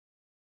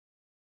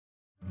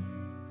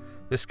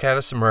This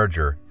Caddis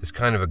Emerger is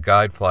kind of a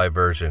guide fly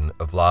version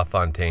of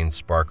LaFontaine's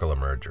Sparkle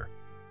Emerger.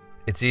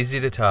 It's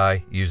easy to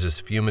tie, uses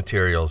few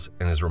materials,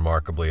 and is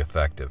remarkably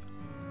effective.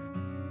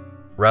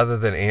 Rather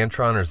than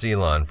Antron or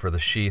Zelon for the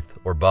sheath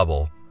or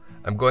bubble,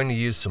 I'm going to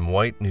use some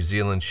white New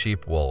Zealand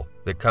sheep wool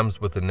that comes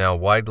with the now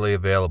widely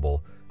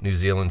available New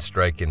Zealand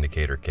strike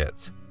indicator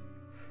kits.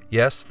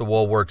 Yes, the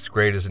wool works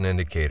great as an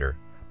indicator,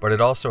 but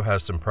it also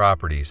has some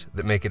properties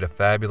that make it a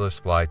fabulous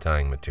fly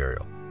tying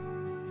material.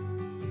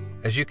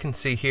 As you can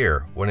see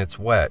here, when it's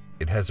wet,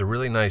 it has a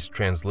really nice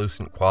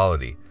translucent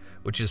quality,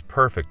 which is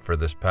perfect for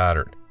this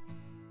pattern.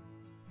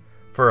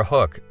 For a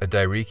hook, a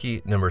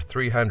Dai-Riki number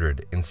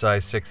 300 in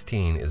size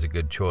 16 is a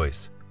good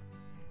choice.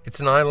 It's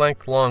an eye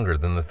length longer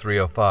than the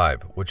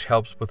 305, which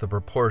helps with the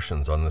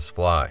proportions on this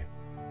fly.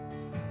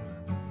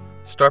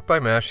 Start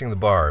by mashing the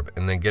barb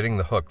and then getting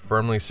the hook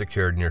firmly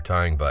secured in your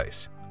tying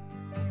vise.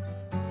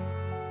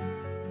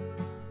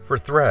 For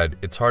thread,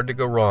 it's hard to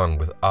go wrong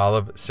with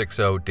Olive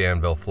 60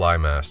 Danville Fly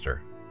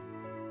Master.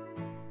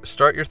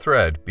 Start your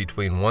thread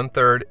between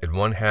 1/3 and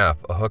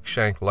 1/2 a hook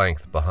shank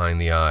length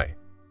behind the eye.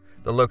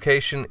 The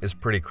location is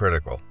pretty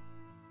critical.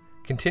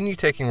 Continue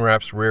taking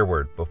wraps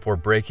rearward before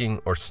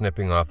breaking or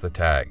snipping off the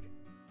tag.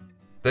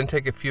 Then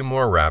take a few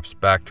more wraps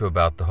back to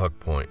about the hook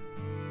point.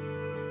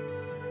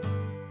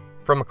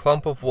 From a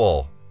clump of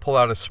wool, pull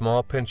out a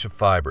small pinch of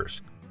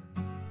fibers.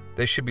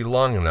 They should be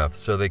long enough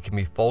so they can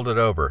be folded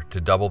over to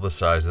double the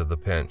size of the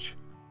pinch.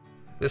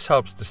 This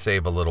helps to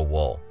save a little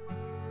wool.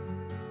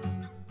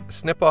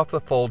 Snip off the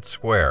fold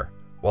square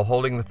while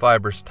holding the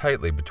fibers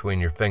tightly between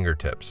your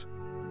fingertips.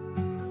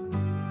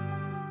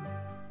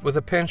 With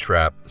a pinch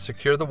wrap,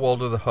 secure the wool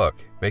to the hook,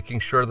 making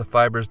sure the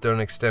fibers don't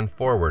extend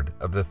forward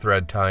of the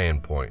thread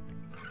tie-in point.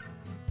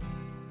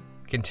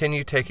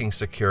 Continue taking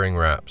securing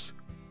wraps.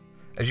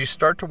 As you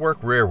start to work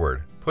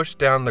rearward, push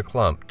down the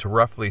clump to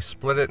roughly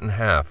split it in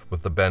half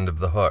with the bend of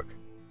the hook.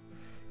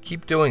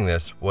 Keep doing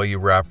this while you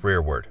wrap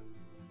rearward.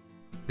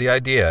 The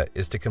idea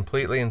is to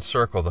completely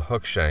encircle the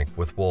hook shank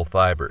with wool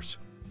fibers.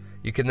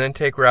 You can then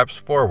take wraps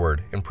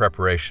forward in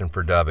preparation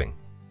for dubbing.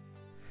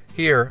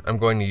 Here I'm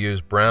going to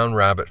use brown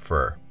rabbit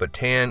fur, but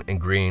tan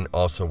and green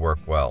also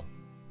work well.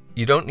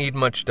 You don't need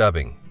much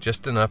dubbing,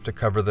 just enough to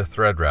cover the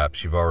thread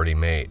wraps you've already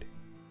made.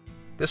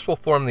 This will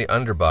form the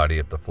underbody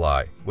of the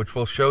fly, which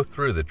will show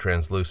through the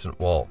translucent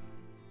wool.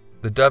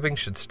 The dubbing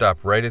should stop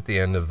right at the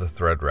end of the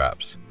thread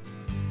wraps.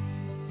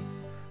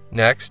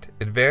 Next,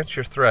 advance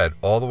your thread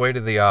all the way to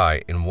the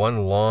eye in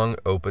one long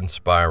open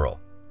spiral.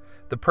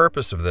 The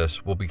purpose of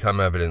this will become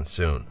evident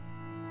soon.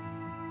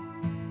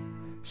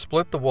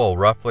 Split the wool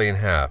roughly in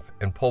half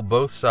and pull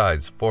both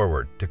sides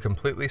forward to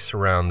completely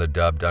surround the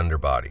dubbed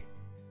underbody.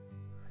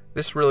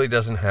 This really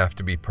doesn't have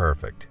to be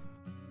perfect.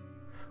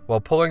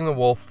 While pulling the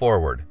wool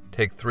forward,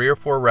 take 3 or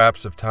 4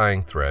 wraps of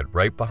tying thread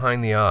right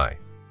behind the eye.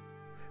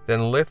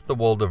 Then lift the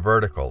wool to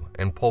vertical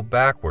and pull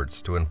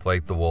backwards to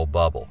inflate the wool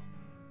bubble.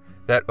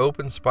 That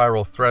open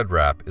spiral thread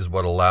wrap is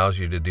what allows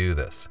you to do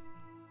this.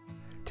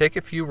 Take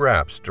a few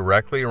wraps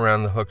directly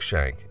around the hook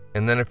shank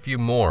and then a few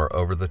more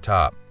over the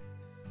top.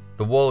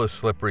 The wool is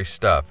slippery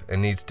stuff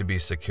and needs to be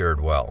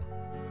secured well.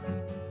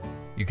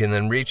 You can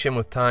then reach in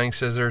with tying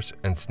scissors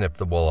and snip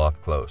the wool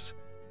off close.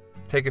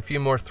 Take a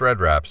few more thread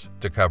wraps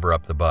to cover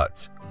up the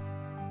butts.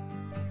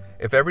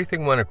 If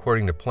everything went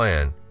according to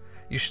plan,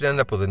 you should end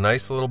up with a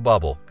nice little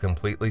bubble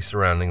completely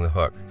surrounding the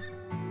hook.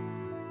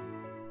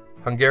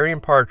 Hungarian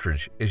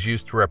partridge is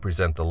used to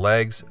represent the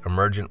legs,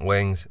 emergent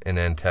wings, and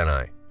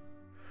antennae.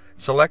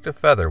 Select a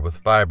feather with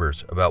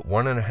fibers about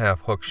 1½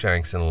 hook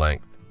shanks in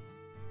length.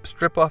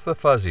 Strip off the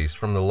fuzzies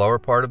from the lower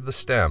part of the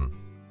stem,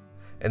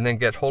 and then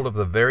get hold of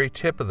the very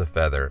tip of the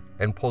feather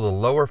and pull the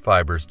lower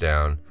fibers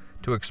down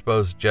to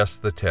expose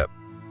just the tip.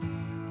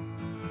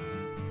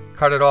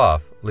 Cut it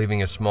off,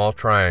 leaving a small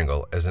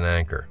triangle as an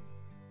anchor.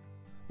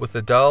 With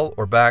the dull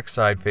or back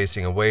side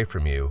facing away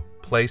from you,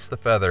 place the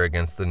feather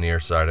against the near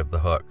side of the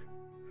hook.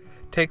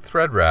 Take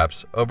thread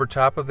wraps over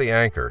top of the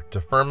anchor to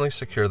firmly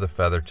secure the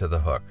feather to the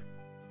hook.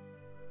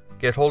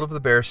 Get hold of the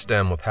bare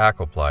stem with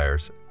hackle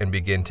pliers and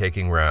begin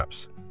taking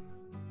wraps.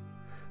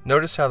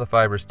 Notice how the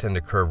fibers tend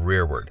to curve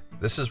rearward.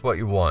 This is what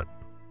you want.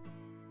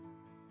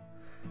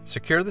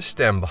 Secure the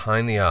stem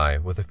behind the eye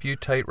with a few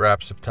tight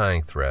wraps of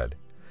tying thread,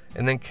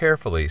 and then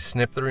carefully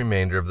snip the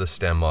remainder of the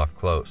stem off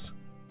close.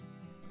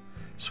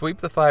 Sweep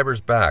the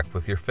fibers back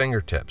with your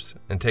fingertips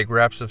and take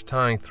wraps of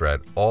tying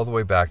thread all the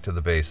way back to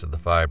the base of the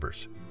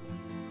fibers.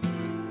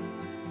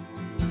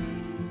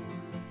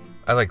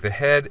 I like the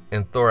head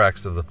and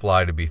thorax of the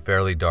fly to be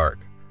fairly dark,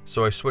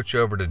 so I switch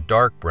over to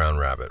dark brown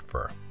rabbit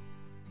fur.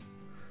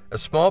 A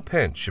small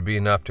pinch should be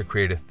enough to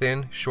create a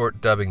thin,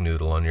 short dubbing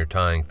noodle on your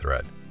tying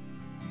thread.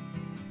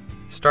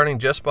 Starting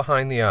just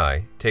behind the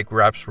eye, take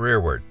wraps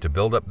rearward to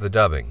build up the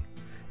dubbing,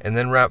 and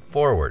then wrap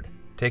forward,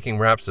 taking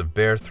wraps of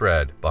bare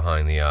thread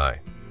behind the eye.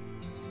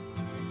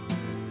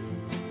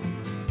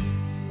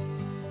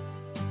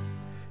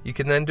 You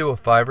can then do a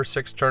 5 or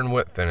 6 turn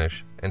whip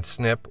finish and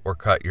snip or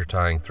cut your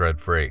tying thread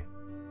free.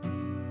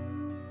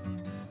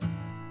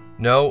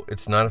 No,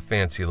 it's not a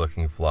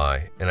fancy-looking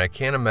fly, and I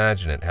can't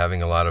imagine it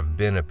having a lot of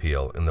bin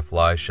appeal in the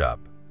fly shop,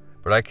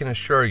 but I can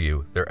assure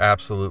you they're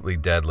absolutely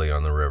deadly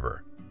on the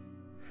river.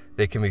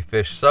 They can be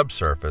fished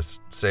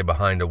subsurface, say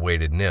behind a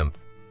weighted nymph,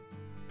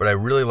 but I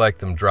really like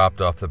them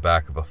dropped off the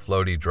back of a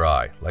floaty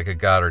dry, like a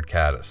Goddard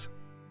caddis.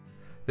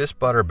 This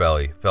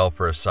butterbelly fell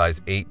for a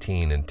size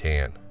 18 in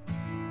tan.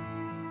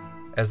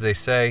 As they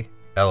say,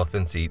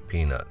 elephants eat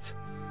peanuts.